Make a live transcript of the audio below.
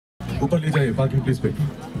ऊपर ले जाइए पार्किंग प्लेस पे.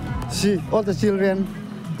 See all the children,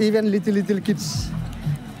 even little kids.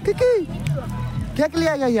 Kiki, क्या के लिए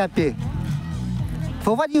आया यहाँ पे?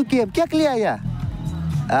 For what you came? क्या के लिए आया?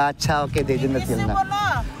 अच्छा, okay, they didn't tell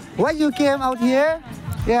now. Why you came out here?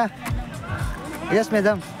 Yeah. Yes,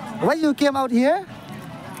 madam. Why you came out here?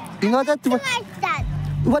 In order to.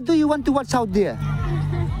 What do you want to watch out there?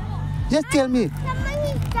 Just tell me. Someone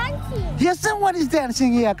is dancing. Yes, someone is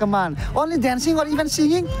dancing here. Come on. Only dancing or even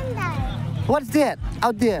singing? What's that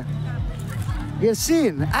out there? You're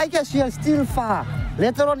seen. I guess you're still far.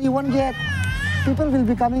 Later on, you won't get. People will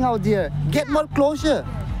be coming out there. Get more closer.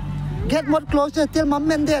 Get more closer. Tell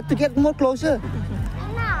mom and dad to get more closer.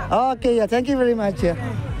 Okay, yeah. Thank you very much. Yeah.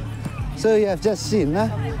 So you have just seen, huh?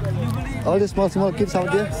 All the small kids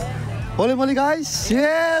out there. Holy moly, guys!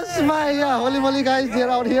 Yes, my holy moly, guys! They're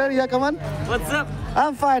out here. Yeah, come on. What's up?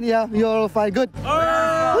 I'm fine. Yeah, you're all fine. Good.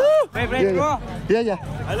 Oh, my friend, bro. Yeah.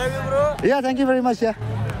 I love you, bro. Yeah, thank you very much. Yeah.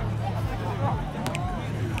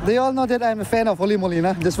 They all know that I'm a fan of Holy Moly,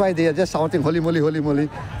 nah? That's why they are just shouting Holy Moly, Holy Moly.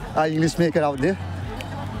 English maker out there.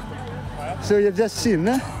 So you've just seen,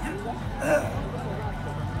 nah?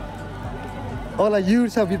 All the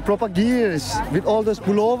youths are with proper gears, with all those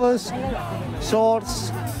pullovers,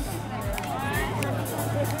 shorts.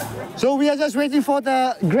 So we are just waiting for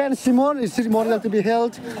the grand ceremonial to be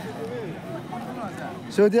held.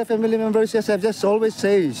 So dear family members, as I've just always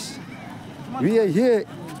says, we are here.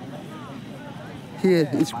 Here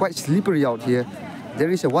it's quite slippery out here. There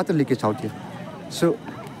is a water leakage out here. So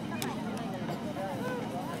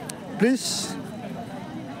please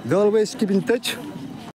always keep in touch